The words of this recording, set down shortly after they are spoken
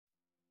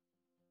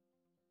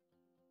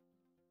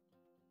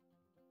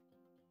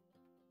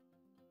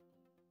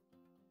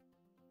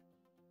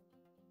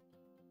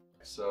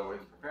So in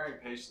preparing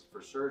patients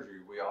for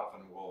surgery, we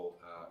often will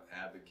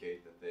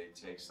advocate that they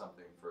take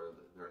something for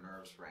their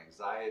nerves for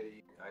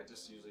anxiety. I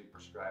just usually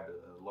prescribe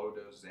a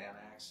low-dose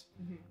Xanax,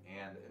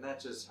 and that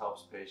just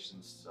helps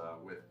patients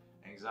with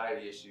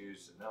anxiety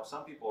issues. Now,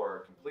 some people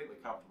are completely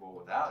comfortable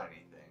without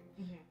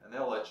anything, and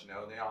they'll let you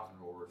know, and they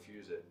often will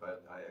refuse it,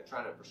 but I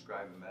try to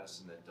prescribe a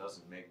medicine that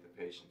doesn't make the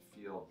patient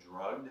feel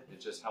drugged. It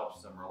just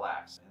helps them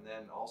relax. And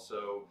then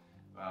also,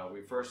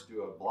 we first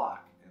do a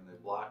block, and the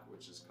block,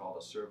 which is called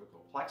a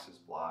cervical plexus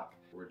block,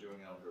 we're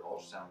doing it under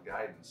ultrasound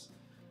guidance,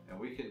 and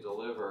we can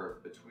deliver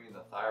between the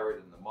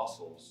thyroid and the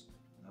muscles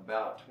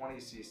about 20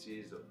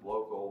 cc's of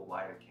local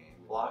lidocaine.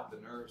 Block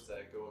the nerves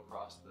that go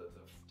across the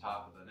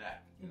top of the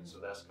neck, and so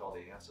that's called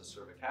the ansa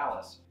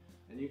cervicalis.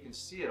 And you can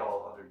see it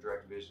all under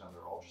direct vision under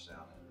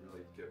ultrasound and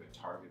really give a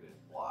targeted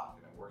block,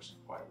 and it works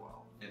quite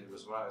well. And it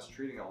was when I was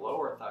treating a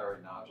lower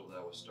thyroid nodule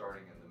that was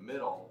starting in the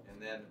middle,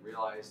 and then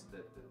realized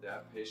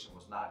that patient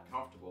was not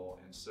comfortable,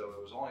 and so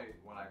it was only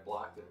when I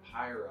blocked it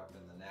higher up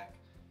in the neck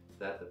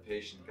that the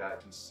patient got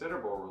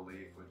considerable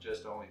relief with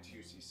just only 2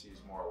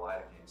 cc's more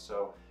lidocaine.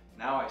 So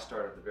now I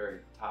start at the very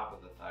top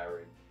of the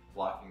thyroid,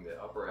 blocking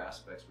the upper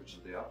aspects, which is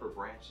the upper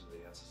branch of the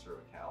ansa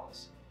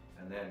cervicalis,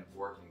 and then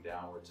working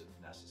downwards if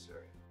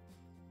necessary.